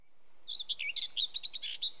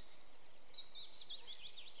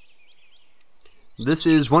This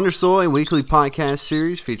is Wondersoul, a weekly podcast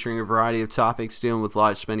series featuring a variety of topics dealing with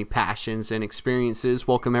life's many passions and experiences.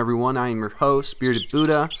 Welcome everyone, I am your host, Bearded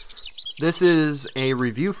Buddha. This is a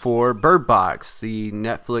review for Bird Box, the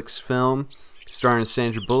Netflix film starring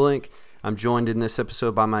Sandra Bullock. I'm joined in this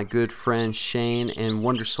episode by my good friend Shane and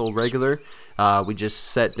Wondersoul regular. We just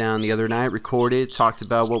sat down the other night, recorded, talked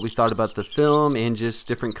about what we thought about the film and just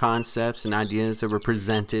different concepts and ideas that were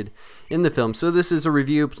presented in the film. So this is a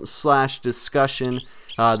review / discussion.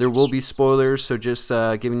 There will be spoilers, so just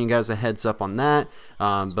giving you guys a heads up on that.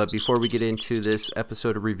 But before we get into this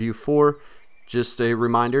episode of Review 4, just a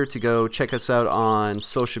reminder to go check us out on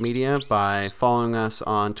social media by following us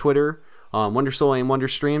on Twitter, on Wondersoul and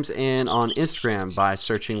Wonderstreams, and on Instagram by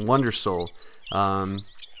searching Wondersoul.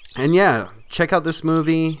 And yeah, check out this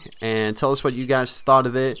movie and tell us what you guys thought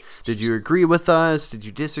of it. Did you agree with us? Did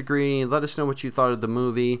you disagree? Let us know what you thought of the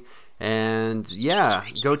movie. And yeah,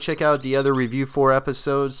 go check out the other Review 4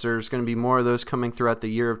 episodes. There's going to be more of those coming throughout the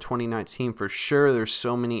year of 2019 for sure. There's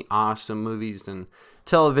so many awesome movies and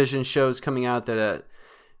television shows coming out that,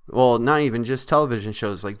 well, not even just television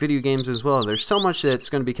shows, like video games as well. There's so much that's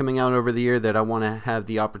going to be coming out over the year that I want to have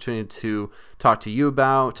the opportunity to talk to you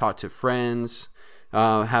about, talk to friends,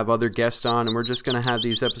 have other guests on, and we're just going to have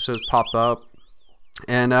these episodes pop up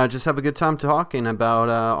and just have a good time talking about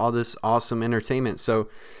all this awesome entertainment. So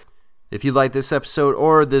if you like this episode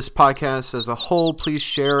or this podcast as a whole, please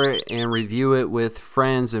share it and review it with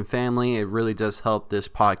friends and family. It really does help this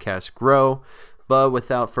podcast grow. But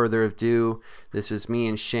without further ado, this is me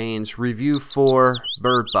and Shane's review for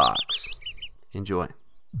Bird Box. Enjoy.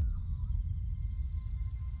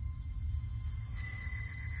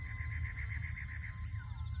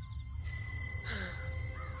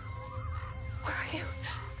 Where are you?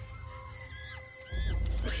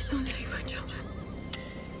 Please don't tell your Joe.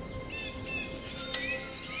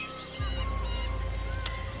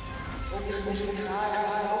 Please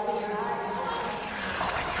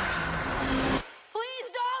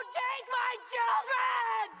don't take my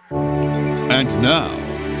children! And now,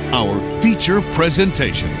 our feature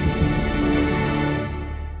presentation.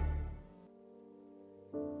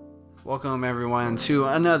 Welcome everyone to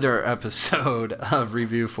another episode of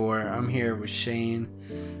Review 4. I'm here with Shane.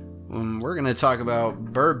 We're going to talk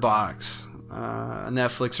about Bird Box, a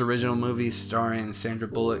Netflix original movie starring Sandra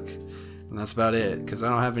Bullock. And that's about it, because I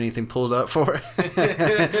don't have anything pulled up for it.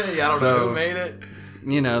 Yeah, I don't know who made it.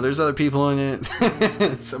 You know, there's other people in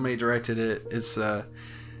it. Somebody directed it. It's,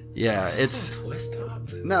 yeah, it's... Twist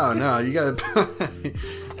up. No, you gotta...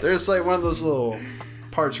 There's like one of those little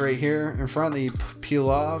parts right here in front that you peel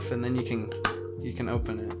off, and then you can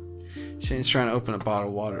open it. Shane's trying to open a bottle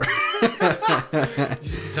of water.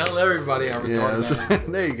 Just tell everybody how retarded I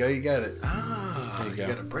am. There you go, you got it. You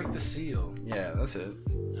gotta break the seal. Yeah, that's it.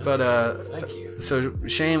 But Thank you. So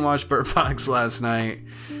Shane watched Bird Box last night.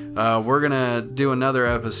 We're gonna do another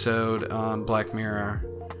episode on Black Mirror,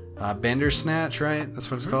 Bandersnatch, right? That's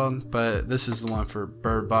what it's called. But this is the one for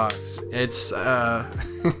Bird Box. It's a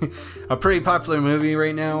pretty popular movie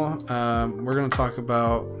right now. We're gonna talk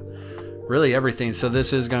about really everything. So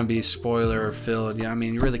this is gonna be spoiler filled. Yeah, I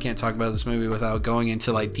mean, you really can't talk about this movie without going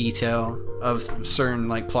into like detail of certain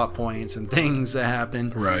like plot points and things that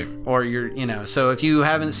happen. Right. Or so if you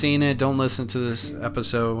haven't seen it, don't listen to this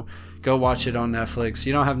episode. Go watch it on Netflix.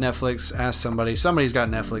 You don't have Netflix, ask somebody. Somebody's got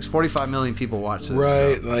Netflix. 45 million people watch this.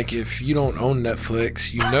 Right. So. Like if you don't own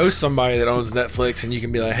Netflix, you know somebody that owns Netflix, and you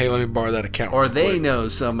can be like, hey, let me borrow that account. Or they know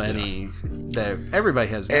somebody that everybody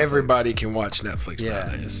has Netflix. Everybody can watch Netflix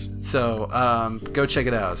nowadays. So go check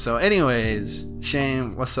it out. So anyways,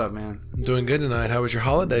 Shane, what's up, man? I'm doing good tonight. How was your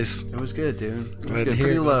holidays? It was good, dude. It was Glad to good. hear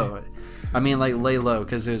Pretty it, low. I mean, like lay low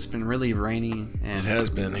because it's been really rainy. And It has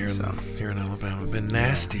been here in Alabama. Been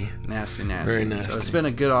nasty. Nasty. Very nasty. So it's been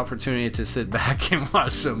a good opportunity to sit back and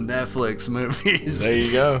watch some Netflix movies. There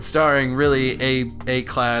you go. Starring really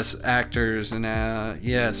A-class actors. And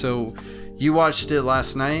yeah, so you watched it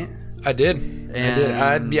last night? I did.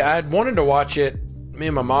 I'd wanted to watch it. Me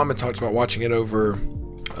and my mom had talked about watching it over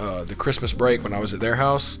the Christmas break when I was at their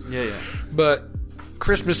house. Yeah. But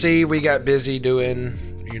Christmas Eve, we got busy doing,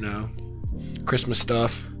 Christmas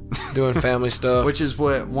stuff, doing family stuff. Which is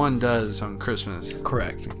what one does on Christmas.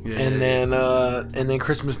 Correct. Yeah. And then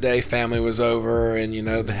Christmas Day, family was over, and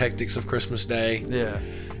the hectics of Christmas Day. Yeah.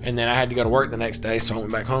 And then I had to go to work the next day, so I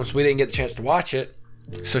went back home. So we didn't get the chance to watch it.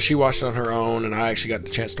 So she watched it on her own, and I actually got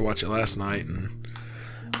the chance to watch it last night. And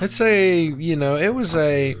I'd say,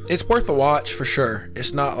 it's worth a watch for sure.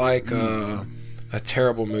 It's not like a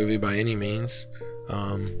terrible movie by any means.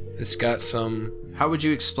 It's got some How would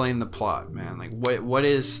you explain the plot, man? Like, what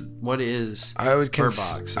is I would Bird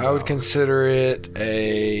Box I would about? consider it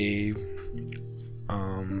a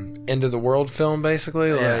end of the world film, basically.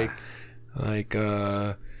 Yeah.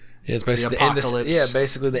 It's basically The apocalypse.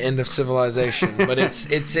 basically the end of civilization. But it's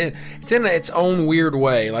in its own weird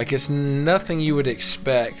way. Like, it's nothing you would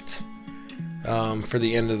expect for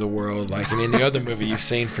the end of the world, like in any other movie you've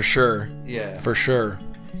seen, for sure. Yeah. For sure.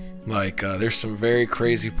 Like, there's some very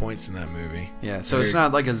crazy points in that movie. Yeah, so it's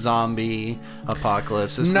not like a zombie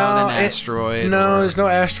apocalypse. It's not an asteroid. No, or- there's no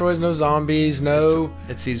asteroids, no zombies, no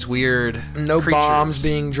It's these weird no creatures. bombs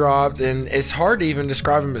being dropped, and it's hard to even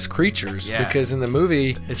describe them as creatures Yeah. because in the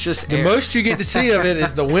movie, It's just the air. most you get to see of it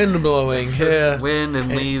is the wind blowing. It's just Yeah, wind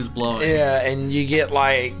and leaves blowing. yeah, and you get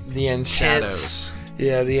like the intense. Shadows.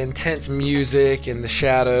 Yeah, the intense music and the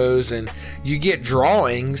shadows, and you get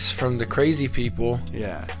drawings from the crazy people.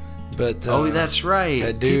 Yeah. But Oh, that's right.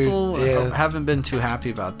 that dude, People yeah. haven't been too happy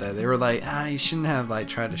about that. They were like, you shouldn't have like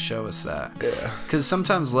tried to show us that. Yeah. Because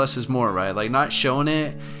sometimes less is more, right? Like not showing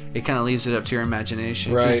it, it kind of leaves it up to your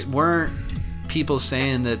imagination. 'Cause Right. weren't people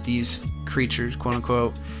saying that these creatures, quote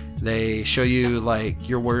unquote, they show you like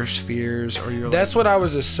your worst fears or your That's what I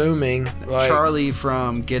was assuming. Like, Charlie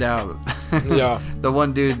from Get Out. Yeah. The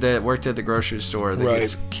one dude that worked at the grocery store that Right.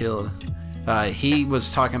 gets killed. He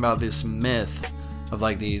was talking about this myth of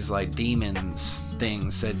like these like demons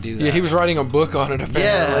things that do that. Yeah, he was writing a book on it. Apparently,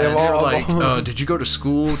 Yeah, of and they're all- like, did you go to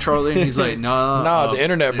school, Charlie? And he's like, no. Nah, the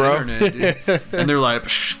internet, bro." Internet, dude." And they're like,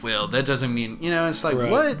 "Psh, well, that doesn't mean, it's like,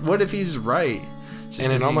 Right. what if he's right? Just and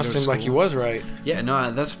 'cause it he almost goes to seemed like he school. was right. Yeah, no,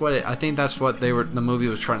 I think that's what the movie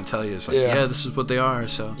was trying to tell you. It's like, Yeah. yeah, this is what they are.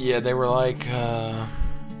 So Yeah, they were like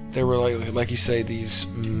you say, these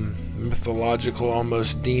mythological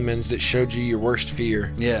almost demons that showed you your worst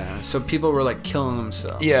fear. yeah, so people were like killing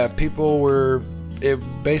themselves. Yeah, people were. It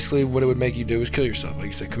basically what it would make you do is kill yourself, like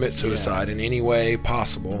you said, commit suicide in any way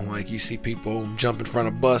possible. Like you see people jump in front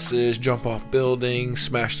of buses, jump off buildings,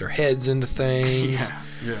 smash their heads into things,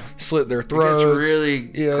 yeah. slit their throats. really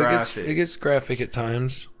graphic. graphic. It gets graphic at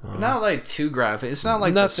times. Not like too graphic. It's not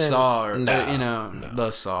like the Nothing- Saw or no,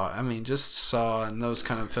 the Saw. I mean, just Saw and those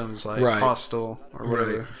kind of films like Right. Hostel or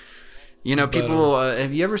whatever. Right. People.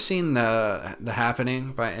 Have you ever seen the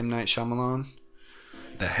Happening by M. Night Shyamalan?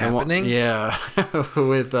 The Happening? Yeah,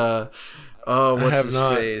 with what's have his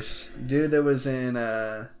not. face? Dude that was in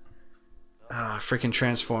freaking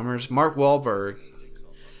Transformers. Mark Wahlberg.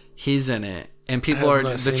 He's in it, and people I have are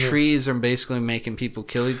not the seen it. trees are basically making people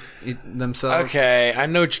kill themselves. Okay, I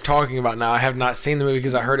know what you're talking about now. I have not seen the movie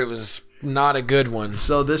because I heard it was not a good one.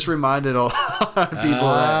 So this reminded a lot of people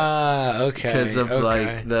that. Okay. Because of okay.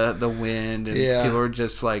 like the wind and Yeah. people are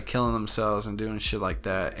just like killing themselves and doing shit like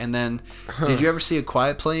that. And then, did you ever see A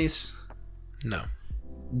Quiet Place? No.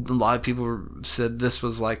 A lot of people said this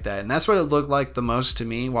was like that, and that's what it looked like the most to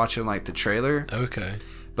me watching like the trailer. Okay.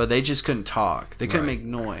 But they just couldn't talk. They couldn't Right. make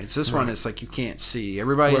noise. This one is like you can't see.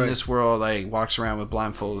 Everybody in Right. this world like walks around with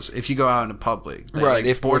blindfolds. If you go out in public, they, Right. like,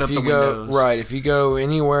 If board up you the go windows. if you go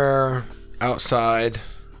anywhere outside,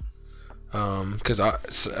 because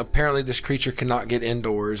apparently this creature cannot get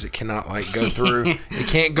indoors. It cannot like go through. It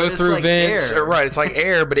can't go But it's through like vents. air. Right. It's like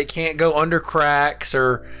air, but it can't go under cracks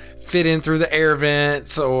or fit in through the air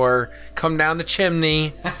vents or come down the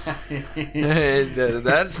chimney.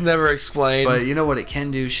 That's never explained. But you know what it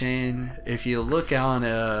can do, Shane? If you look on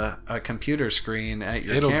a computer screen at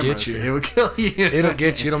your It'll get cameras, you. it will kill you. It'll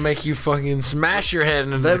get you. It'll make you fucking smash your head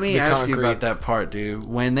into Let me the ask concrete. you about that part, dude.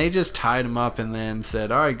 When they just tied him up and then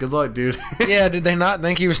said, "All right, good luck, dude." Yeah, did they not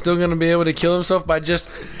think he was still going to be able to kill himself by just...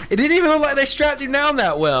 It didn't even look like they strapped him down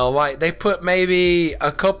that well. Like, they put maybe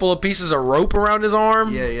a couple of pieces of rope around his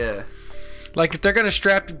arm. yeah. Like, if they're going to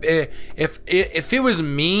strap... If it was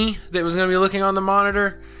me that was going to be looking on the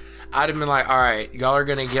monitor, I'd have been like, all right, y'all are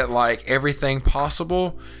going to get, like, everything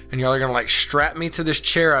possible, and y'all are going to, like, strap me to this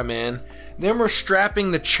chair I'm in. Then we're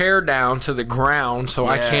strapping the chair down to the ground so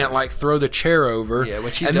I Yeah. can't, like, throw the chair over. Yeah,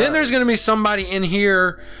 which he And then does. there's going to be somebody in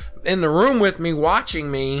here in the room with me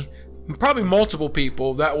watching me, probably multiple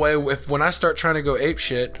people. That way, when I start trying to go ape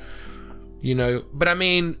shit, but I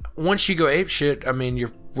mean, once you go ape shit, I mean,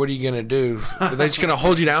 what are you gonna do? Are they just gonna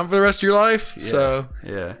hold you down for the rest of your life? So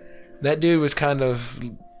Yeah. that dude was kind of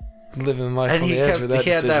living life And on he the edge with that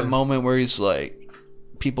had that decision. moment where he's like,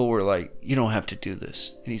 people were like, "You don't have to do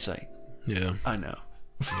this," and he's like, Yeah, "I know."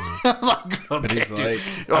 I'm like, okay, But he's dude. like,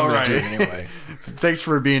 I'm all gonna right. do it anyway. Thanks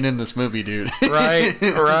for being in this movie, dude.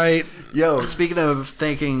 Right. Yo, speaking of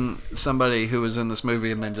thanking somebody who was in this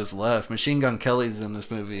movie and then just left, Machine Gun Kelly's in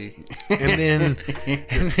this movie. And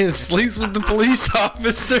then sleeps with the police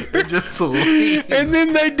officer. Just leaves. And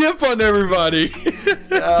then they dip on everybody.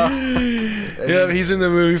 Yeah, he's in the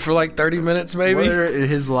movie for like 30 minutes, maybe.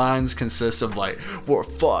 His lines consist of like, "We're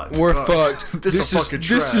fucked. We're fucked. This is fucking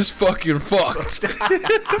This is fucking fucked."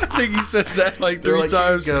 I think he says that like They're 3 like,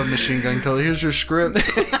 times. "Here you go, Machine Gun Kelly. Here's your script.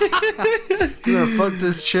 You're gonna fuck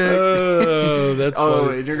this chick. Oh, that's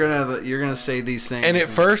funny. And you're gonna say these things." And at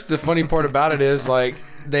first, the funny part about it is like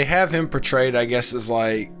they have him portrayed, I guess, as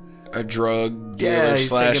like a drug dealer he's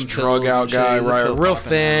slash taking drug pills out and shit. guy, He's a right? pill Real popping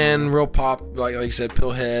thin, real pop, like you said,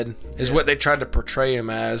 pillhead is what they tried to portray him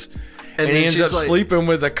as. And he then ends she's up like- sleeping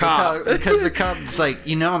with a cop. because the cop's like,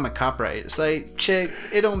 I'm a cop, right? It's like, chick,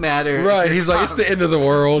 it don't matter. Right. If He's you're like, a it's cop, the end of the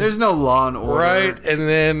world. There's no law and order. Right. And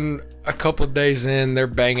then a couple of days in, they're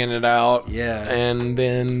banging it out. Yeah. And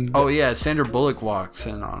then, Oh yeah, Sandra Bullock walks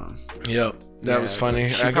in on him. yep. That was funny.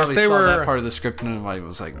 She I guess probably they saw were. that part of the script and like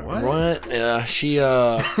was like, what? What? Yeah, she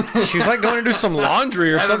was like going to do some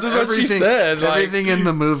laundry or something. Is what she said. Like, Everything in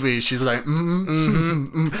the movie, she's like,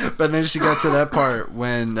 but then she got to that part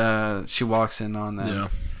when she walks in on them. yeah.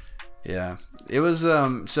 Yeah. It was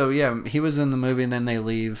so yeah, he was in the movie and then they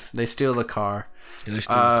leave. They steal the car. Yeah, they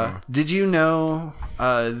steal the car. Did you know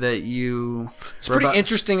that you It's pretty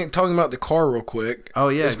interesting talking about the car real quick. Oh,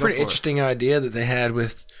 yeah, It's a go pretty for it. interesting idea that they had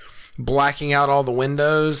with blacking out all the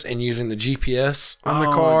windows and using the GPS on the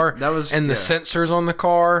Oh, car that was- and the yeah. sensors on the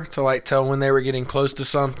car to like tell when they were getting close to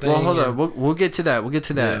something. Well, hold and- on. We'll get to that. We'll get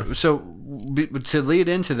to that. Yeah. So to lead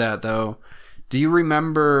into that though, do you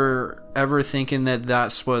remember ever thinking that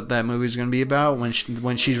that's what that movie's going to be about when she's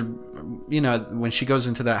when she goes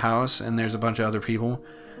into that house and there's a bunch of other people?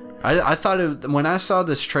 I thought when I saw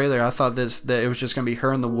this trailer, I thought that it was just going to be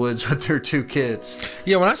her in the woods with her 2 kids.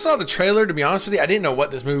 Yeah, when I saw the trailer, to be honest with you, I didn't know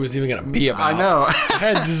what this movie was even going to be about. I know. I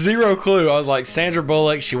had zero clue. I was like, Sandra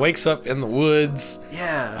Bullock, she wakes up in the woods.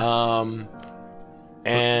 Yeah.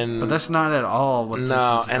 And But that's not at all what this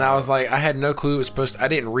no, is and about. I was like, I had no clue it was supposed to, I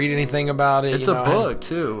didn't read anything about it. It's you a know, book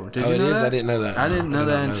too. Did Oh, you it know is? that? I didn't know that. I No, didn't I know did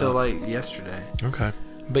that not know until that. like yesterday. Okay.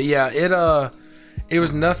 But yeah, it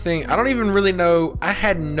was nothing. I don't even really know. I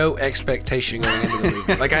had no expectation going into the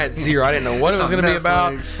movie. Like I had zero. I didn't know what It's it was on going to be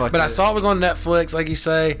about. Netflix, fuck But I it. saw it was on Netflix, like you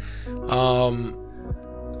say.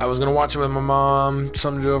 I was going to watch it with my mom,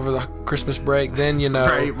 something to do over the Christmas break. Then,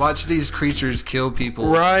 Right, watch these creatures kill people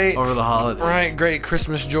Right. over the holidays. Right, great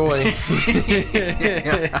Christmas joy.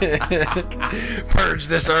 Purge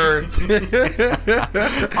this earth.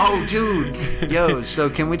 Oh, dude. Yo, so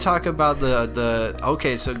can we talk about the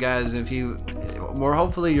okay, so guys, if you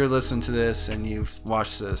hopefully you're listening to this and you've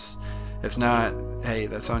watched this. If not, hey,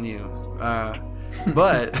 that's on you.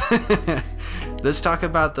 But let's talk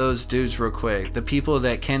about those dudes real quick. The people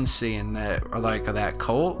that can see and that are like that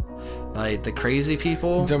cult, like the crazy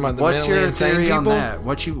people. talking about the What's mentally your insane theory on people? that?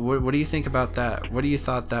 What do you think about that? What do you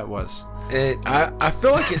thought that was? I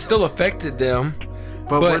feel like it still affected them.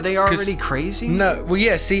 But were But- they 'cause- already crazy? No, well,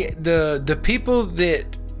 yeah. See, the people that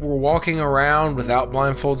were walking around without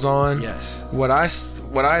blindfolds on. Yes. What I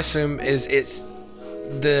assume is it's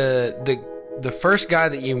the first guy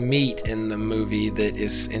that you meet in the movie that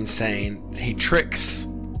is insane. He tricks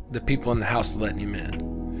the people in the house letting him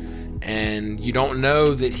in, and you don't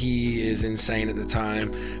know that he is insane at the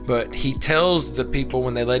time. But he tells the people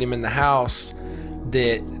when they let him in the house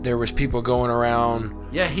that there was people going around.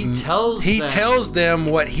 Yeah, he tells He them, tells them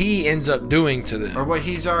what he ends up doing to them. or what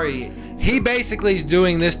he's already. He basically is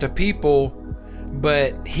doing this to people,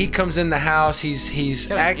 but he comes in the house. He's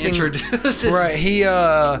Kinda acting introduces- right. He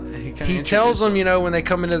kinda tells them, introduces when they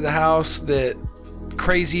come into the house that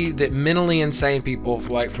mentally insane people,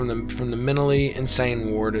 like from the mentally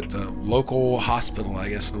insane ward at the local hospital, I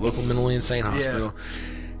guess the local mentally insane hospital.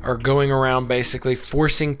 Are going around basically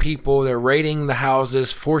forcing people, they're raiding the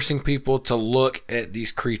houses, forcing people to look at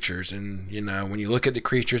these creatures. And, when you look at the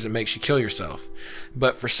creatures, it makes you kill yourself.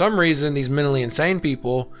 But for some reason, these mentally insane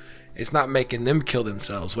people, it's not making them kill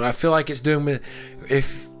themselves. What I feel like it's doing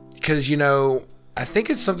because, I think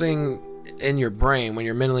it's something in your brain when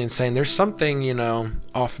you're mentally insane. There's something,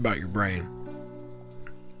 off about your brain.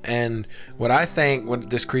 And what I think what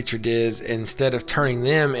this creature did is instead of turning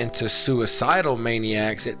them into suicidal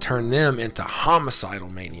maniacs, it turned them into homicidal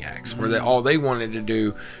maniacs, where all they wanted to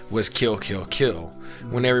do was kill, kill, kill.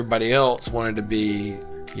 When everybody else wanted to be,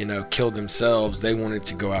 kill themselves, they wanted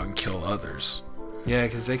to go out and kill others. Yeah,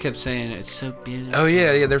 because they kept saying it's so beautiful. Oh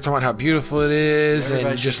yeah, they're talking about how beautiful it is,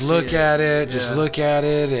 Everybody and just should see look it. at it, just Yeah. look at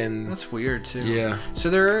it, and That's weird too. Yeah.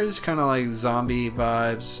 So there is kind of like zombie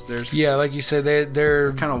vibes. There's yeah, like you said,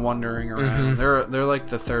 they're kind of wandering around. They're like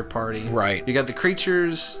the third party. Right. You got the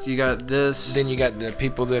creatures. You got this. then you got the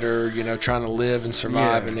people that are trying to live and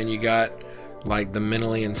survive, Yeah. and then you got like the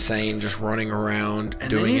mentally insane just running around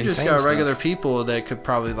and doing then you insane just got stuff. regular people that could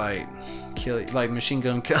probably like kill you, like machine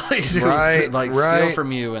gun kill you, Right, like right. steal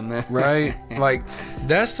from you, and then Right, like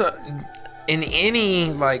that's in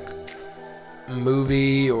any like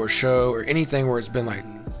movie or show or anything where it's been like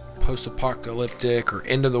post-apocalyptic or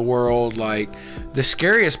end of the world, like the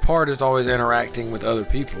scariest part is always interacting with other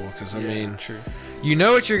people, because I mean, true. you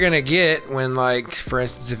know what you're gonna get when, like, for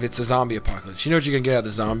instance, if it's a zombie apocalypse, you know what you're gonna get out of the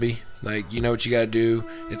zombie. Like, you know what you gotta do.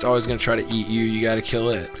 It's always gonna try to eat you. You gotta kill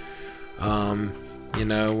it.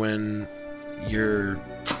 When you're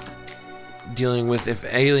dealing with if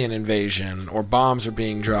alien invasion or bombs are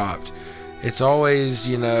being dropped, it's always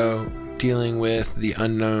dealing with the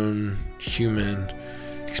unknown human,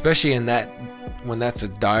 especially in that when that's a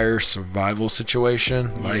dire survival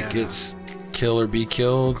situation. Like, Yeah. it's kill or be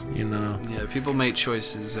killed. Yeah, people make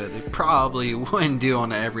choices that they probably wouldn't do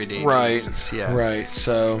on an everyday Right. basis. Yeah. Right.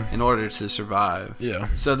 So In order to survive. yeah.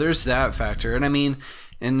 So there's that factor. And I mean,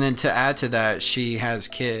 and then to add to that, she has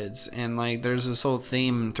kids. And like, there's this whole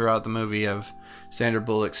theme throughout the movie of Sandra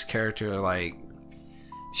Bullock's character. Like,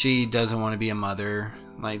 she doesn't want to be a mother.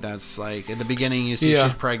 Like, that's like, at the beginning, you see Yeah.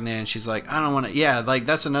 she's pregnant. And she's like, I don't want to. Yeah, like,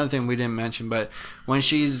 that's another thing we didn't mention. But when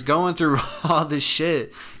she's going through all this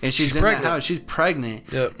shit and she's in pregnant. that house, she's pregnant.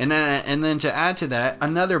 Yep. And then to add to that,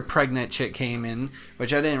 another pregnant chick came in,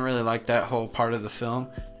 which I didn't really like that whole part of the film.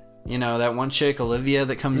 That one chick, Olivia,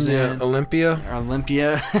 that comes Yeah. in. Olympia. Or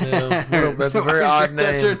Olympia. Yeah. That's a very odd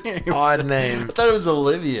That's her name. name. Odd name. I thought it was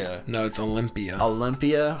Olivia. No, it's Olympia.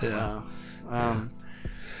 Olympia? Yeah. Wow.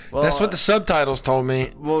 Well, That's what the subtitles told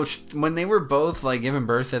me. Well, when they were both like giving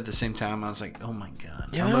birth at the same time, I was like, "Oh my god!"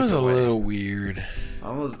 Yeah, I that looked was a away. little weird.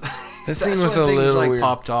 I was. That scene That's was when a things, little like, weird.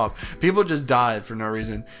 popped off. People just died for no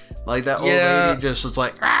reason. Like that old Yeah. lady just was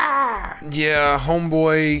like, "Ah!" Yeah,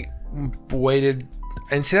 homeboy waited.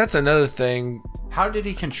 And see, that's another thing. How did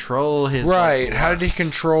he control his Right. Like, How did he lust?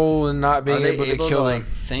 control and not Are being they able to able kill to them? like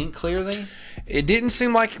think clearly? It didn't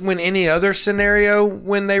seem like when any other scenario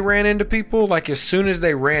when they ran into people, like as soon as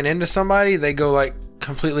they ran into somebody, they go like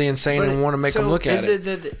completely insane and want to make them look at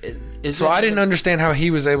it. So I didn't understand how he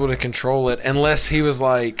was able to control it unless he was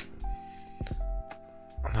like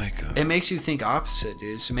It makes you think opposite,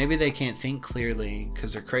 dude. So maybe they can't think clearly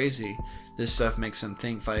because they're crazy. This stuff makes them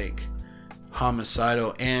think like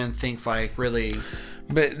homicidal and think like really.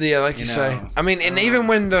 But yeah, like you say, know, I mean, and even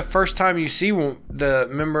when the first time you see the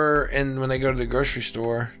member and when they go to the grocery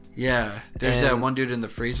store, Yeah, there's that And- one dude in the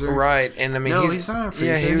freezer. right? And I mean, No, he's not in a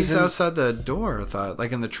freezer. Yeah, he was he's in, outside the door. I thought,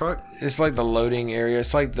 like in the truck. it's like the loading area.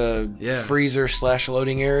 It's like the Yeah. freezer /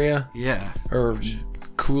 loading area Yeah, or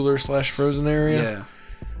cooler / frozen area. yeah.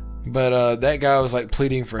 But that guy was like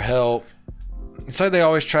pleading for help. It's like they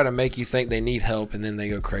always try to make you think they need help and then they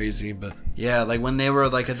go crazy. But Yeah, like when they were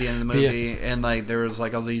like at the end of the movie and like there was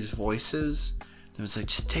like all these voices. It was like,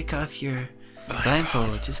 just take off your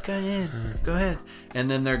blindfold. Just go ahead. Go ahead.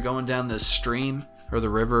 And then they're going down the stream or the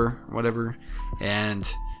river, whatever. And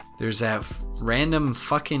there's that random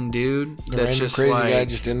fucking dude the that's random just crazy like, guy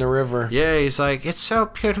just in the river. yeah, he's like, it's so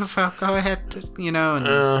beautiful. Go ahead,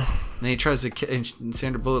 and he tries to kill, and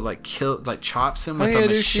Sandra Bullock like chops him with a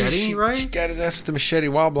machete, right? She got his ass with the machete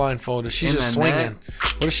while blindfolded. She's In just the swinging. neck.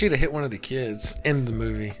 What if she'd have hit one of the kids in the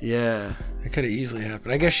movie? Yeah. It could have easily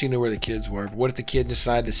happened. I guess she knew where the kids were. But what if the kid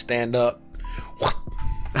decided to stand up?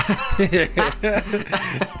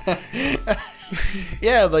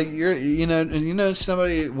 Yeah, like you know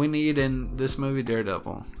somebody we need in this movie,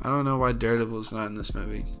 Daredevil. I don't know why Daredevil's not in this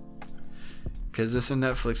movie. Because it's a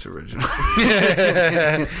Netflix original.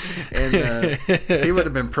 And he would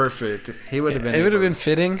have been perfect. He would have been. It would have able- been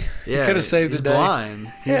fitting. Yeah, he could have saved he's the day.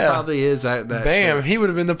 blind. He Yeah. probably is at that. Bam! show. He would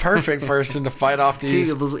have been the perfect person to fight off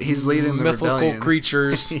these He's leading the mythical rebellion.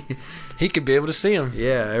 creatures. He could be able to see them.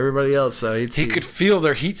 Yeah, everybody else. So He could feel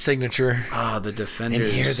their heat signature the and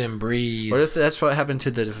defenders. hear them breathe. What if that's what happened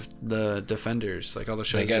to the defenders? Like all the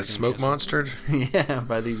shows They that got smoke monstered. Yeah,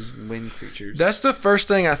 by these wind creatures. That's the first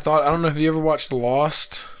thing I thought. I don't know if you ever watched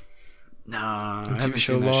Lost. No, I The haven't TV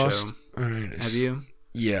show seen that Lost. show. All right, Have it's- you?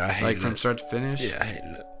 Yeah, I hated Like from it. start to finish? Yeah, I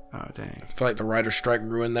hated it. Oh dang. I feel like the writer's strike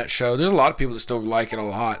ruined that show. There's a lot of people that still like it a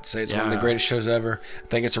lot. Say it's one of the Yeah. greatest shows ever. I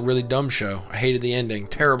think it's a really dumb show. I hated the ending.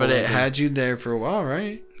 Terrible. But it ending. had you there for a while,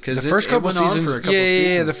 right? Because The first couple seasons, for a couple yeah,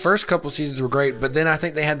 seasons. the first couple seasons were great, but then I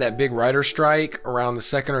think they had that big writer strike around the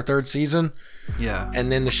second or third season, Yeah.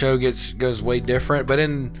 and then the show goes way different. But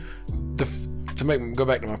in go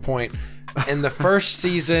back to my point, in the first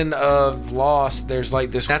season of Lost, there's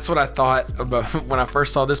like this. That's what I thought about when I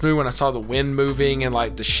first saw this movie. When I saw the wind moving and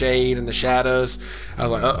like the shade and the shadows, I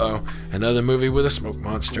was like, another movie with a smoke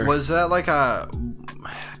monster. Was that like a?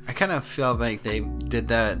 I kind of felt like they did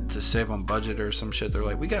that to save on budget or some shit. They're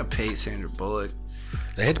like, we gotta pay Sandra Bullock.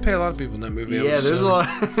 They had to pay a lot of people in that movie. I Yeah, would there's a assume.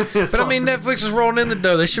 lot. But I mean, Netflix is rolling in the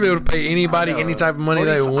dough. They should be able to pay anybody any type of money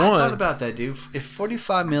they 45 I thought want. about that, dude. If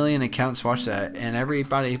 45 million accounts watch that and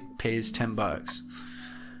everybody pays $10,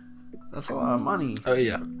 that's a lot of money. Oh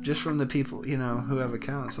yeah, Just from the people, who have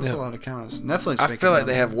accounts. That's Yeah. a lot of accounts. Netflix. I making feel like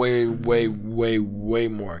that they money. have way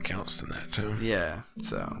more accounts than that too. Yeah.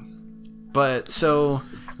 So,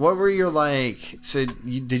 what were your like? So,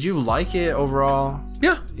 did you like it overall?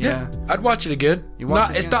 Yeah. I'd watch it again. You watch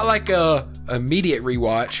it It's again? not like a immediate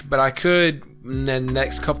rewatch, but I could in the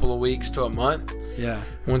next couple of weeks to a month. Yeah.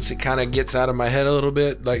 Once it kind of gets out of my head a little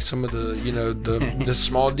bit, like some of the the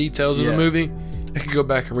small details of Yeah. the movie, I could go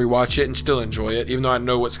back and rewatch it and still enjoy it, even though I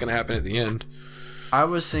know what's going to happen at the end. I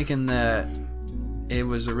was thinking that it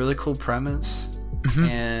was a really cool premise, Mm-hmm.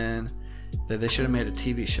 and that they should have made a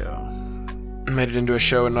TV show. Made it into a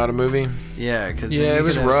show and not a movie. Yeah, because Yeah, it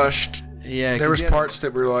was rushed. Yeah, There 'cause was you had- parts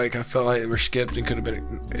that were like I felt like they were skipped and could have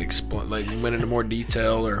been went into more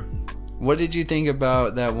detail or. What did you think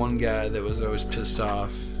about that one guy that was always pissed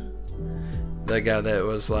off? That guy that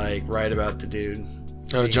was like right about the dude.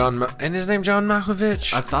 Oh, and his name John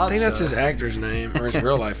Malkovich. I thought think that's so. his actor's name or his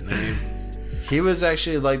real life name. He was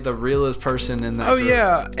actually like the realest person in that. Oh group.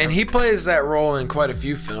 yeah, and he plays that role in quite a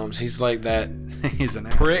few films. He's like that He's an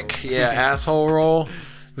prick, asshole. asshole role,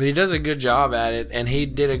 but he does a good job at it, and he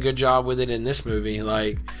did a good job with it in this movie.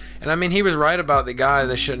 Like, and I mean, he was right about the guy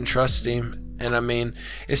that shouldn't trust him, and I mean,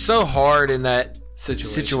 it's so hard in that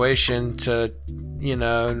situation to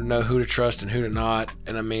know who to trust and who to not,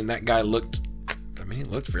 and I mean, that guy he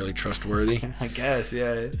looked fairly trustworthy. I guess,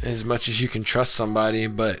 yeah. As much as you can trust somebody,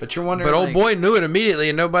 but you're wondering, But old like- boy knew it immediately,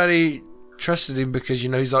 and nobody trusted him because he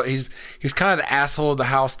was kind of the asshole of the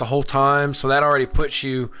house the whole time. So that already puts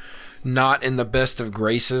you not in the best of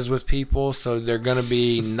graces with people. So they're gonna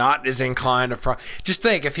be not as inclined to. Just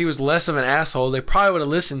think, if he was less of an asshole, they probably would have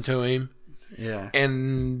listened to him, Yeah.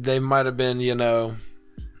 and they might have been,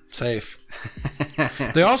 safe.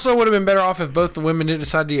 They also would have been better off if both the women didn't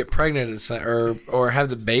decide to get pregnant at the same, or have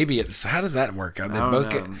the baby at the same. How does that work out? They I don't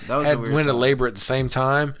both know. That was a had weird went to time. labor at the same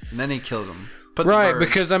time. And then he killed him. Put the Right, birds-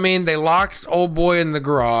 because I mean they locked old boy in the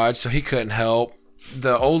garage so he couldn't help.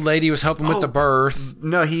 The old lady was helping with the birth.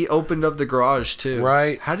 No, he opened up the garage too.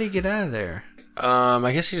 Right. How did he get out of there?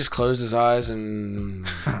 I guess he just closed his eyes and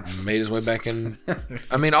made his way back in.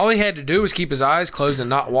 I mean, all he had to do was keep his eyes closed and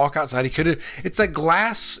not walk outside. He could have. It's a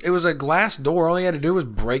glass. It was a glass door. All he had to do was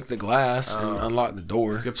break the glass and unlock the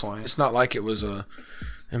door. Good point. It's not like it was a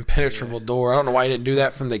impenetrable door. I don't know why he didn't do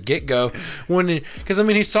that from the get go. Because I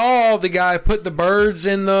mean, he saw the guy put the birds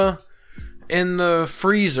in the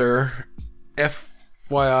freezer.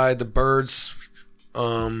 FYI, the birds,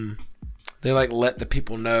 they like let the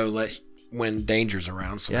people know when danger's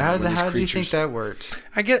around. Yeah, when these how do you think creatures- that worked?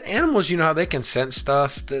 I get animals. You know how they can sense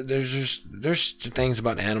stuff. There's things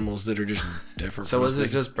about animals that are just different. So from was us.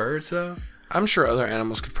 it just birds though? I'm sure other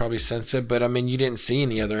animals could probably sense it, but I mean, you didn't see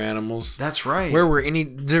any other animals. That's right. Where were any?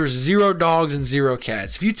 There's 0 dogs and 0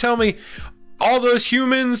 cats. If you tell me all those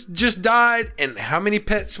humans just died and how many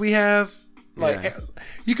pets we have, Yeah.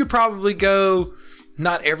 you could probably go.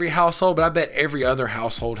 Not every household, but I bet every other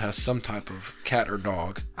household has some type of cat or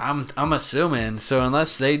dog. I'm assuming. So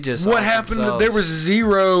unless they just What off happened? themselves, There was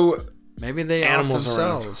 0 maybe they animals off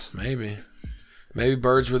around. themselves. Maybe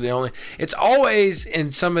birds were the only. It's always in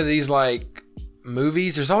some of these like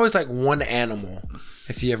movies. There's always like one animal.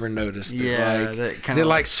 If you ever noticed, Yeah, that kinda, like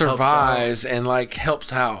like, helps survives and like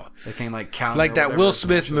helps out. They can like count Like that Will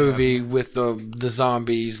Smith movie with the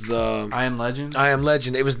zombies. I Am Legend. I Am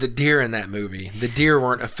Legend. It was the deer in that movie. The deer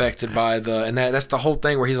weren't affected by that's the whole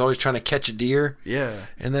thing where he's always trying to catch a deer. Yeah.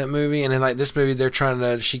 In that movie, and then like this movie, they're trying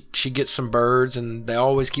to. She gets some birds, and they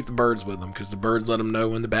always keep the birds with them because the birds let them know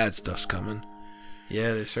when the bad stuff's coming.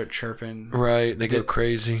 Yeah, they start chirping. Right, they go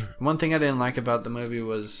crazy. One thing I didn't like about the movie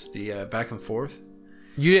was the back and forth.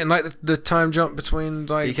 You didn't like the time jump between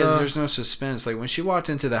like Because there's no suspense. Like when she walked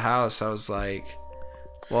into the house, I was like,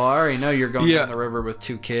 "Well, I already know you're going Yeah. down the river with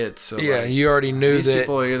 2 kids." So yeah, like, you already knew these that.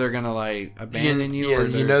 people are either gonna like abandon you, yeah, or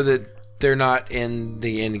you know that they're not in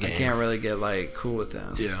the end I game. can't really get like cool with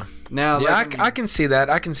them. Yeah, Now, yeah, like, I can see that.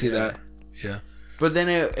 I can see that. Yeah. But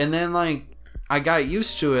then like I got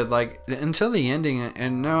used to it like until the ending,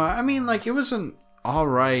 and no, I mean like it wasn't all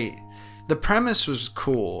right. The premise was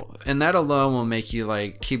cool, and that alone will make you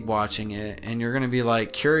like keep watching it, and you're gonna be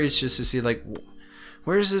like curious just to see like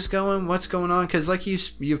where's this going, what's going on, because like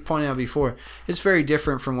you've pointed out before, it's very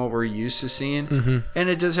different from what we're used to seeing, and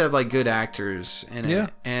it does have like good actors in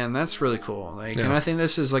it, and that's really cool. Like, and I think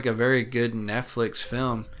this is like a very good Netflix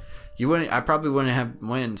film. I probably wouldn't have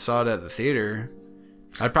went and saw it at the theater.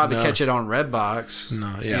 I'd probably catch it on Redbox.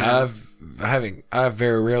 No, yeah, I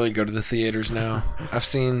very rarely go to the theaters now. I've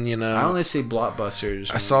seen, I only see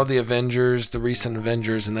blockbusters. I saw the recent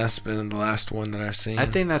Avengers, and that's been the last one that I've seen. I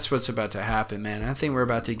think that's what's about to happen, man. I think we're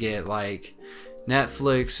about to get like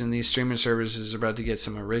Netflix and these streaming services are about to get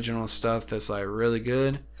some original stuff that's like really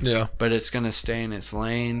good. Yeah. But it's gonna stay in its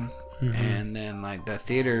lane, and then like the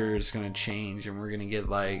theater is gonna change, and we're gonna get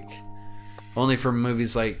like only for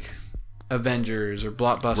movies like Avengers or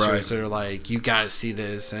blockbusters that are like you gotta see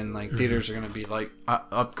this, and like theaters are gonna be like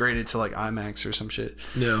upgraded to like IMAX or some shit.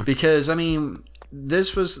 Yeah, because I mean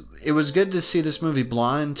it was good to see this movie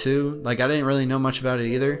Blind too. Like I didn't really know much about it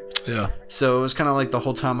either. Yeah, so it was kind of like the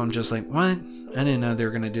whole time I'm just like, what? I didn't know they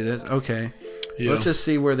were gonna do this. Okay, let's just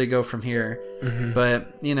see where they go from here.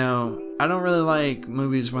 But I don't really like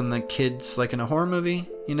movies when the kids, like in a horror movie,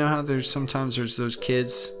 you know how there's those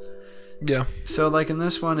kids. Yeah. So like in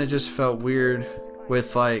this one, it just felt weird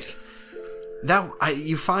with like that.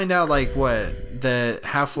 You find out like the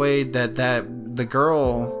halfway that the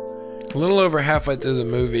girl, a little over halfway through the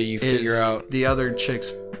movie, you figure out the other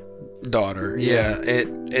chick's daughter. Yeah.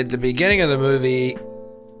 At the beginning of the movie,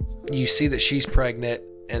 you see that she's pregnant,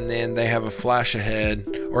 and then they have a flash ahead,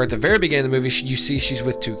 or at the very beginning of the movie, you see she's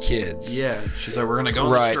with 2 kids. Yeah, she's like, we're gonna go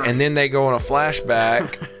on right, this journey. and then they go on a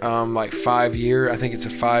flashback, like 5 year. I think it's a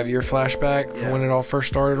 5-year flashback when it all first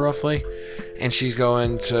started, roughly. And she's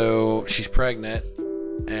pregnant,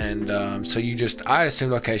 and so I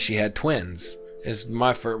assumed okay, she had twins. Was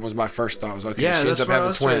my first thought was okay. Yeah, she ends that's up what having I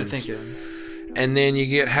was twins. thinking. And then you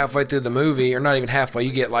get halfway through the movie, or not even halfway,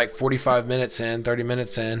 you get like 45 minutes in, 30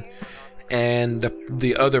 minutes in. And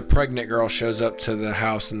the other pregnant girl shows up to the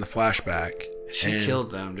house in the flashback. She killed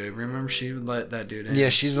them, dude. Remember, she let that dude in. Yeah,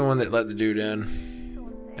 she's the one that let the dude in.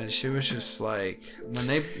 And she was just like, when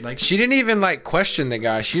they like, she didn't even like question the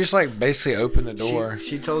guy. She just like basically opened the door.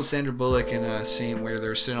 She told Sandra Bullock in a scene where they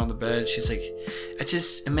were sitting on the bed. She's like, I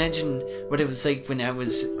just imagine what it was like when I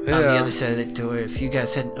was on the other side of the door. If you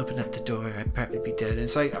guys hadn't opened up the door, I'd probably be dead. And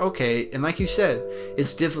it's like, okay, and like you said,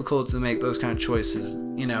 it's difficult to make those kind of choices.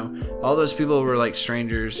 All those people were like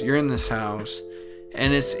strangers. You're in this house,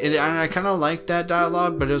 and I kind of like that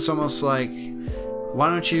dialogue, but it's almost like, why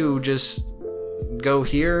don't you just go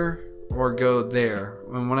here or go there?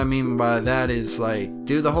 And what I mean by that is like,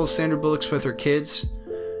 do the whole Sandra Bullock's with her kids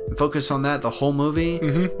and focus on that the whole movie,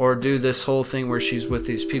 or do this whole thing where she's with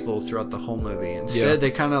these people throughout the whole movie. Instead,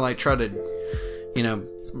 they kind of like try to,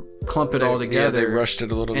 clump it all together. Yeah, they rushed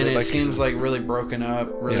it a little bit. And it seems like really broken up,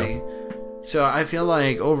 really. Yeah. So I feel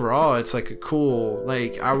like overall it's like a cool,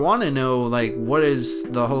 like I want to know like what is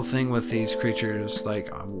the whole thing with these creatures, like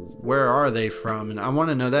where are they from, and I want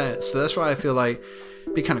to know that. So that's why I feel like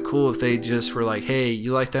it'd be kind of cool if they just were like, hey,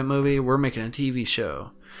 you like that movie? We're making a TV show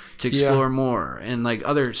to explore more and like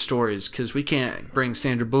other stories, because we can't bring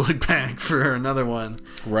Sandra Bullock back for another one,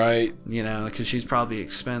 right? Because she's probably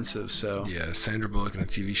expensive. So yeah, Sandra Bullock in a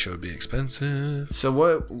TV show would be expensive. So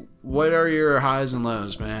what are your highs and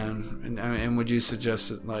lows, man? And would you suggest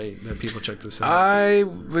that people check this out? I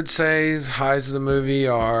would say highs of the movie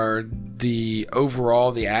are the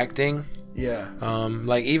acting. Yeah.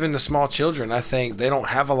 Like even the small children, I think they don't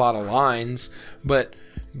have a lot of lines, but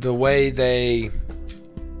the way they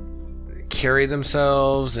carry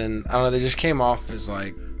themselves, and I don't know, they just came off as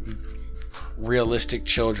like realistic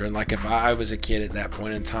children. Like if I was a kid at that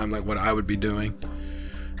point in time, like what I would be doing.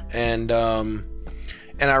 And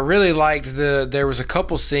I really liked there was a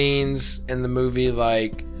couple scenes in the movie,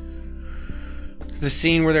 like the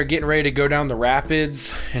scene where they're getting ready to go down the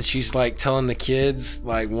rapids, and she's like telling the kids,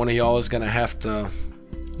 like, one of y'all is gonna have to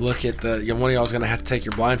look at one of y'all is gonna have to take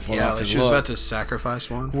your blindfold off. Yeah, she was about to sacrifice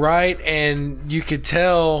one. Right, and you could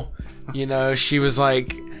tell, she was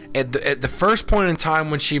like, at the first point in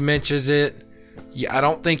time when she mentions it, I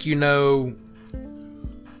don't think that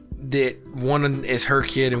one is her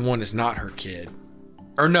kid and one is not her kid.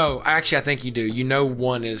 Or no, actually I think you do.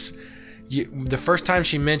 One is... the first time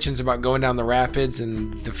she mentions about going down the rapids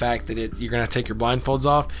and the fact that you're going to take your blindfolds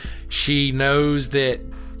off, she knows that,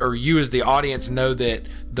 or you as the audience know that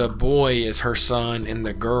the boy is her son and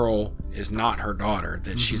the girl is not her daughter,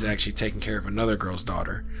 that she's actually taking care of another girl's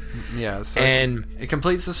daughter. Yeah, so And it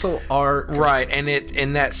completes this whole arc. right, and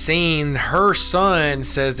in that scene, her son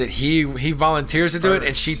says that he volunteers to do it,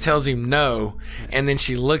 and she tells him no, and then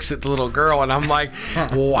she looks at the little girl, and I'm like,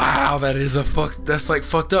 wow, that's like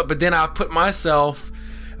fucked up. But then I put myself,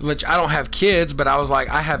 which I don't have kids, but I was like,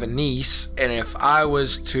 I have a niece, and if I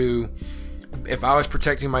was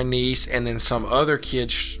protecting my niece, and then some other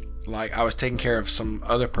kid, like I was taking care of some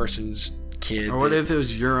other person's kid, Or what if it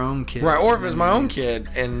was your own kid? right, or if it was my own kid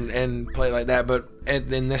and play like that, but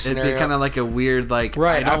in this It'd scenario, be kind of like a weird, like,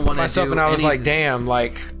 right, I don't put wanna myself do and I was like, anything. damn,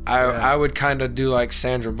 like I would kind of do like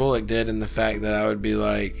Sandra Bullock did, in the fact that I would be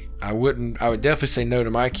like, I would definitely say no to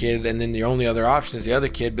my kid, and then the only other option is the other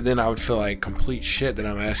kid, but then I would feel like complete shit that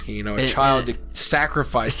I'm asking, a child to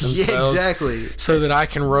sacrifice themselves, Yeah, exactly. so that I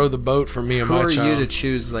can row the boat for me and Who my are child. you to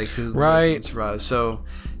choose, like, who Right. lives and survives? So,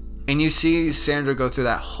 and you see Sandra go through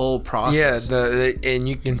that whole Yeah, process. and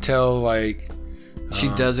you can tell, like, She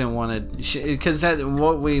doesn't want to, because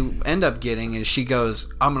what we end up getting is she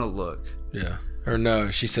goes, I'm gonna look. yeah, or no,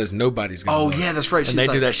 she says nobody's gonna Oh look. yeah, that's right. And She's they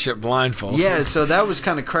like, do that shit blindfold. Yeah, so that was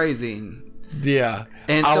kind of crazy. Yeah.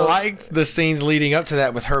 And I so- liked the scenes leading up to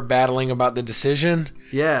that with her battling about the decision.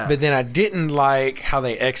 Yeah. But then I didn't like how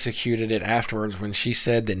they executed it afterwards when she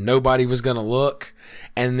said that nobody was going to look.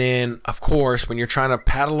 And then, of course, when you're trying to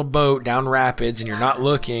paddle a boat down rapids and you're not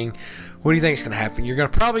looking, what do you think is going to happen? You're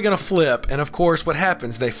probably going to flip. And of course, what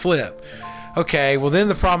happens? They flip. Okay, well then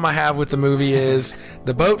the problem I have with the movie is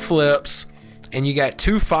the boat flips, and you got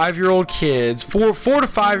 2 5-year-old kids, 4 to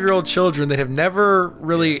 5-year-old children that have never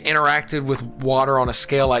really interacted with water on a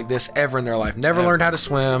scale like this ever in their life, never learned how to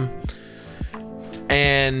swim,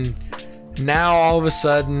 and now all of a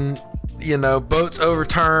sudden, boat's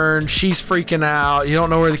overturned, she's freaking out, you don't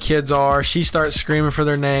know where the kids are, she starts screaming for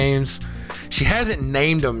their names. She hasn't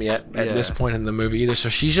named them yet at this point in the movie either, so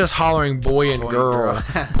she's just hollering boy and girl,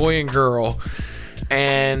 boy and girl,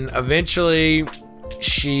 and eventually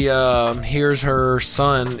she hears her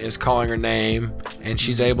son is calling her name, and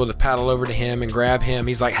she's able to paddle over to him and grab him.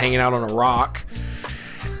 He's like hanging out on a rock,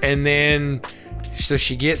 and then so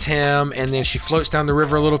she gets him, and then she floats down the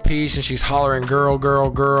river a little piece, and she's hollering girl, girl,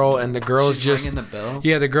 girl, and the girl's She's just ringing the bell?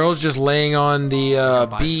 yeah, the girl's just laying on the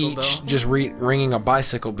bicycle beach, bell? just ringing a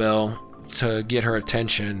bicycle bell to get her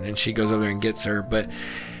attention, and she goes over there and gets her. But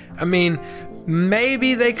I mean,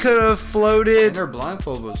 maybe they could have floated. And her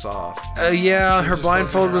blindfold was off. Yeah, her just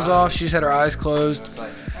blindfold closing was her off. eyes. She just had her eyes closed. It's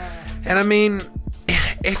like, And I mean,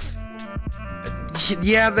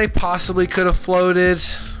 they possibly could have floated,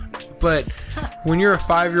 but when you're a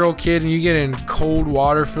 5-year-old kid and you get in cold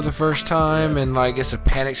water for the first time, and like it's a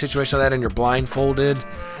panic situation like that, and you're blindfolded,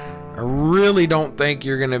 I really don't think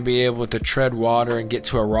you're gonna be able to tread water and get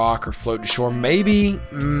to a rock or float to shore. Maybe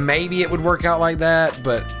it would work out like that,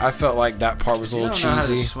 but I felt like that part was a you little don't know how to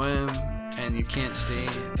cheesy. swim, and you can't see.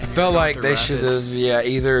 I felt like they should have,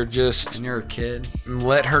 either just And you're a kid.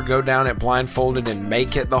 let her go down it blindfolded and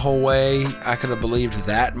make it the whole way. I could have believed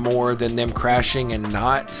that more than them crashing and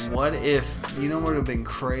not. What if, you know what would have been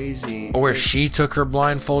crazy? Or if she took her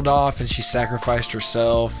blindfold off and she sacrificed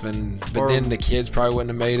herself, but Or- then the kids probably wouldn't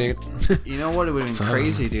have made it. You know what would have been So-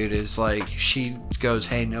 crazy, dude, is like she goes,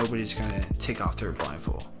 hey, nobody's going to take off their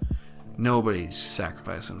blindfold. Nobody's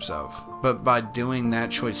sacrificed himself. But by doing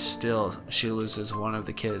that choice still, she loses one of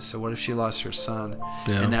the kids. So what if she lost her son?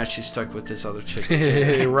 Yeah. And now she's stuck with this other chick's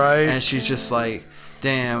kid. Right? And she's just like,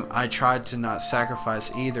 damn, I tried to not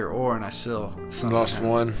sacrifice either or, and I still something Lost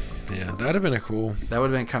happened. one. Yeah, that'd have been a cool. That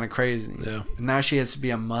would have been kind of crazy. Yeah. And now she has to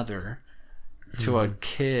be a mother to a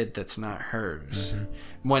kid that's not hers.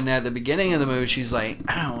 When at the beginning of the movie, she's like,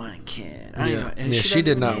 I don't want a kid. I don't Yeah, want-" and she doesn't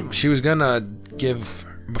did name not. She was gonna give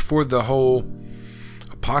before the whole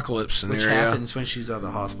apocalypse scenario. Which happens when she's out of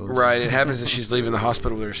the hospital. Right, it happens that she's leaving the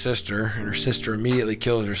hospital with her sister, and her sister immediately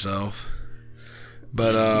kills herself.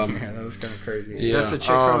 But Yeah, that was kind of crazy. Yeah, That's a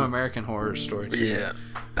chick from American Horror Story. Too. yeah,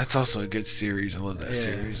 that's also a good series. I love that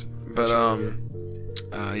series. But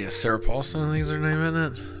yeah, Sarah Paulson, I think is her name,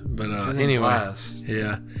 isn't it? But She's in anyway, Glass.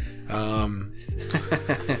 yeah.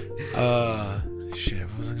 Shit,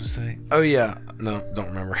 what was I gonna say? Oh yeah, no, don't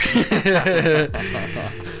remember.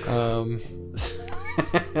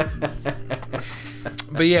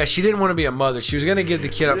 But yeah, she didn't want to be a mother. She was gonna give the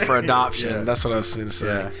kid up for adoption. Yeah. That's what I was gonna say.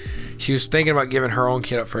 Yeah. She was thinking about giving her own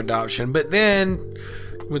kid up for adoption, but then,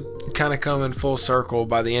 with kind of coming full circle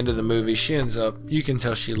by the end of the movie, she ends up. You can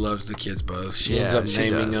tell she loves the kids both. She ends Yeah, up she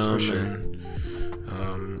naming does, them, for sure.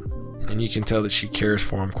 and you can tell that she cares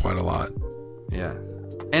for them quite a lot. Yeah.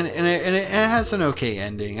 And it has an okay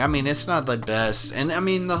ending. I mean, it's not the best. And I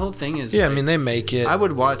mean, the whole thing is. Yeah, I mean they make it. I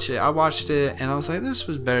would watch it. I watched it and I was like, this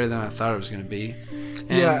was better than I thought it was going to be.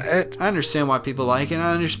 And I understand why people like it.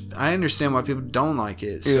 I understand why people don't like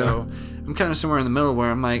it. So I'm kind of somewhere in the middle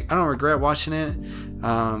where I'm like, I don't regret watching it.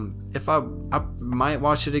 If I might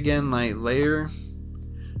watch it again like later,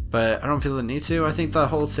 but I don't feel the need to. I think the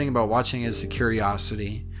whole thing about watching is the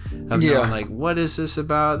curiosity of knowing, like, what is this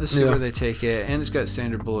about? This is where they take it, and it's got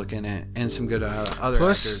Sandra Bullock in it and some good other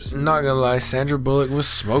actors. Not gonna lie, Sandra Bullock was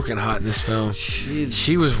smoking hot in this film.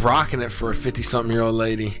 She was rocking it for a 50-something-year-old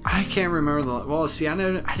lady. I can't remember the. Well, see, I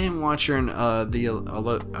didn't watch her in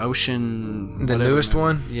the Ocean. The newest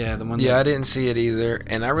one. Yeah, the one. Yeah, I didn't see it either,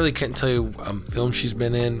 and I really couldn't tell you film she's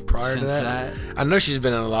been in prior to that. I know she's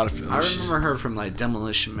been in a lot of films. I remember her from like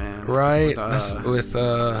Demolition Man, right? With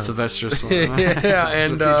Sylvester Stallone. Yeah,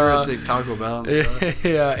 and futuristic Taco Bell and stuff.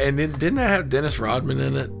 Yeah, and didn't that have Dennis Rodman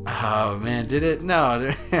in it? Oh man, did it?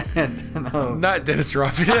 No, no. Not Dennis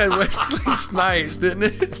Rodman. It had Wesley Snipes, didn't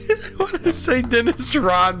it? I want to say Dennis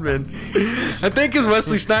Rodman. I think because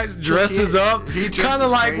Wesley Snipes dresses up, kind of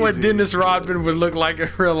like what Dennis Rodman would look like in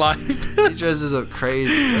real life. He dresses up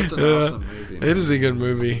crazy. That's an awesome movie. It is a good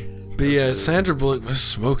movie. But yeah, Sandra Bullock was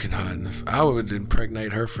smoking hot. I would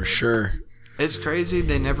impregnate her for sure. It's crazy.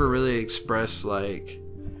 They never really express like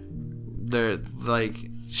they're like.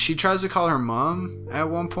 She tries to call her mom at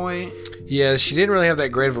one point. Yeah, she didn't really have that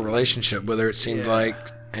great of a relationship with her, it seemed like.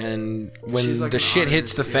 And when like the shit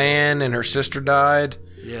hits the fan and her sister died,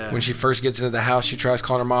 when she first gets into the house, she tries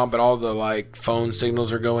calling her mom, but all the like phone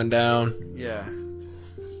signals are going down. Yeah.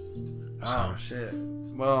 Oh shit.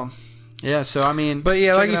 Well, yeah. So I mean, but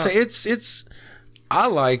yeah, like you say, it's. I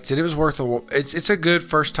liked it. It was worth it's a good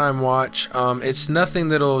first time watch. It's nothing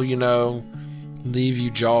that'll leave you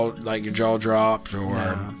your jaw dropped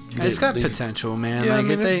or. It's got potential, man. Yeah,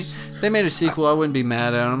 like if they made a sequel, I wouldn't be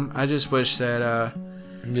mad at them. I just wish that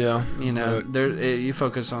you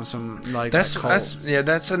focus on some like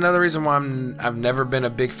that's another reason why I've never been a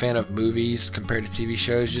big fan of movies compared to TV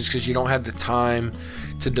shows, just because you don't have the time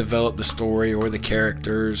to develop the story or the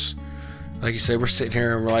characters. Like you say, we're sitting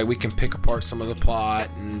here and we're like, we can pick apart some of the plot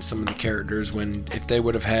and some of the characters, when if they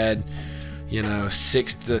would have had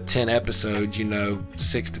 6 to 10 episodes,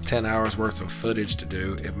 6 to 10 hours worth of footage to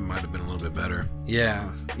do, it might have been a little bit better.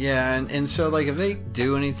 Yeah. And so like if they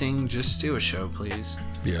do anything, just do a show, please.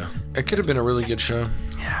 Yeah, it could have been a really good show.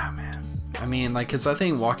 Yeah, man. I mean, like, because I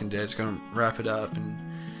think Walking Dead is going to wrap it up, and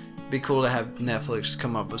it'd be cool to have Netflix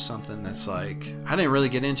come up with something that's like, I didn't really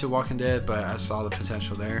get into Walking Dead, but I saw the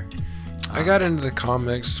potential there. I got into the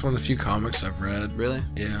comics. It's one of the few comics I've read. Really?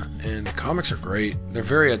 Yeah, and the comics are great. They're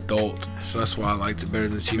very adult, so that's why I liked it better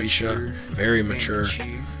than the TV show. Very mature.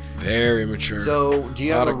 Very mature. So, do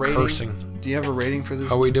you have a rating? Cursing. Do you have a rating for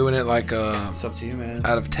this? Are we doing it like it's up to you, man.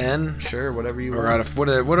 Out of 10? Sure, whatever you want. Or out of what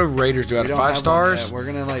do raters do? Out of 5 stars? We're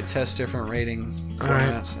gonna like test different rating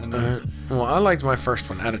formats. All right. Well, I liked my first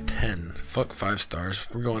one out of 10. Fuck 5 stars.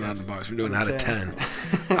 We're going out of the box. We're doing out of 10.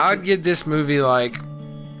 I'd give this movie like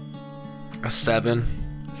a 7.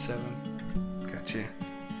 7. Gotcha.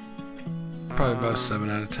 Probably about a 7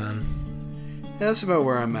 out of 10. Yeah, that's about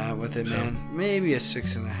where I'm at with it, man. Maybe a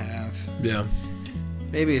 6.5. Yeah.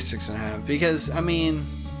 Maybe a 6.5, because I mean,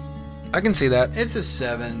 I can see that. It's a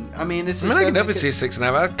 7. I mean, it's a 7. I can definitely see a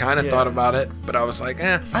 6.5. I kind of thought about it, but I was like,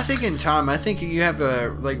 eh. I think in time, I think you have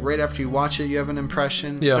right after you watch it, you have an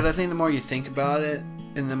impression. Yeah. But I think the more you think about it,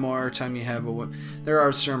 and the more time you have, there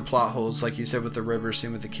are certain plot holes, like you said with the river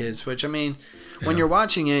scene with the kids. Which I mean, when you're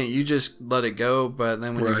watching it, you just let it go. But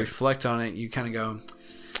then when you reflect on it, you kind of go.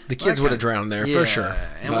 The kids would have drowned there for sure.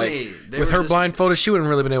 And with her blindfolded, she wouldn't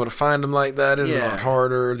really been able to find them like that. It was a lot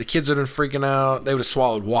harder. The kids would have been freaking out. They would have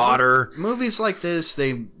swallowed water. Movies like this,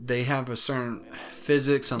 they have a certain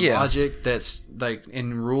physics and logic that's like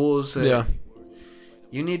in rules that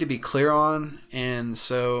you need to be clear on, and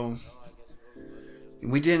so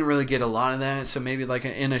we didn't really get a lot of that. So maybe like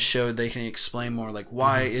in a show they can explain more, like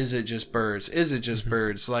why is it just birds? Is it just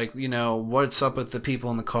birds? Like, what's up with the people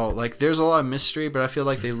in the cult? Like there's a lot of mystery, but I feel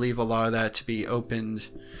like they leave a lot of that to be opened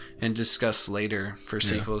and discussed later for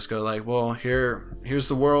sequels. Go like, well, here's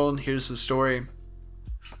the world, here's the story.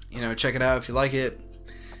 Check it out if you like it.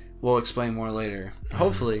 We'll explain more later,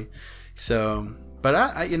 hopefully. So, but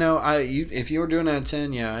if you were doing it out of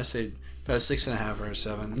 10, I say about a 6.5 or a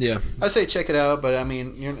 7. Yeah, I say check it out, but I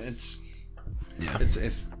mean, it's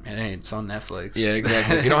on Netflix. Yeah,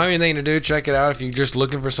 exactly. If you don't have anything to do, check it out. If you're just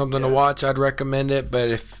looking for something to watch, I'd recommend it. But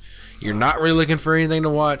if you're not really looking for anything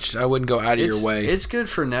to watch, I wouldn't go out of your way. It's good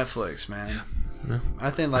for Netflix, man. Yeah.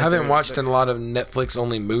 I think I haven't watched a lot of Netflix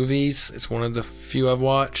only movies. It's one of the few I've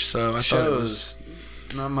watched. So I thought it was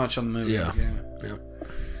not much on the movies. Yeah.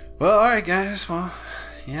 Well, all right, guys. Well,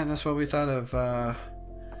 that's what we thought of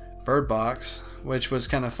Bird Box, which was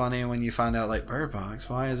kind of funny when you find out, like, Bird Box?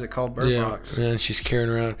 Why is it called Bird Box? And she's carrying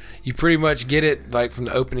around. You pretty much get it, like, from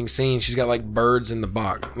the opening scene. She's got, like, birds in the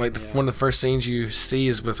box. Like, one of the first scenes you see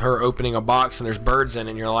is with her opening a box and there's birds in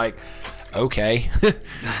it, and you're like, okay.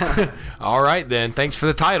 All right, then. Thanks for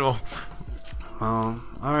the title. All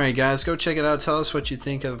right, guys, go check it out. Tell us what you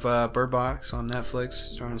think of Bird Box on Netflix,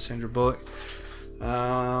 starring Sandra Bullock.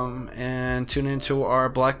 And tune into our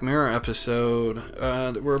Black Mirror episode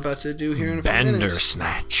that we're about to do here in a few minutes.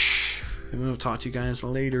 Bandersnatch. And we'll talk to you guys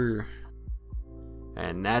later.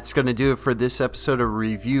 And that's going to do it for this episode of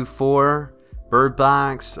Review 4 Bird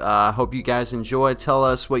Box. Hope you guys enjoy. Tell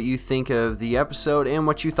us what you think of the episode and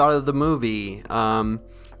what you thought of the movie.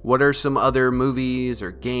 What are some other movies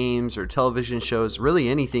or games or television shows, really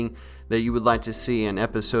anything that you would like to see an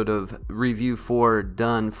episode of Review 4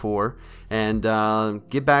 done for? And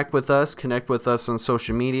get back with us, connect with us on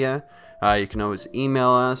social media. You can always email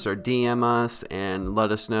us or DM us and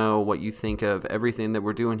let us know what you think of everything that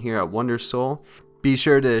we're doing here at Wonder Soul. Be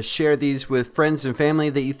sure to share these with friends and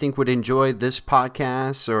family that you think would enjoy this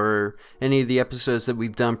podcast or any of the episodes that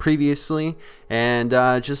we've done previously. And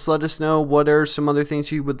just let us know what are some other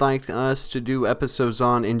things you would like us to do episodes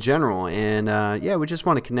on in general. And we just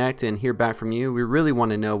want to connect and hear back from you. We really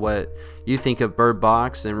want to know what you think of Bird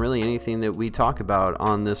Box and really anything that we talk about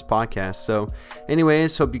on this podcast. So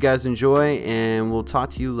anyways, hope you guys enjoy and we'll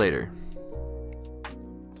talk to you later.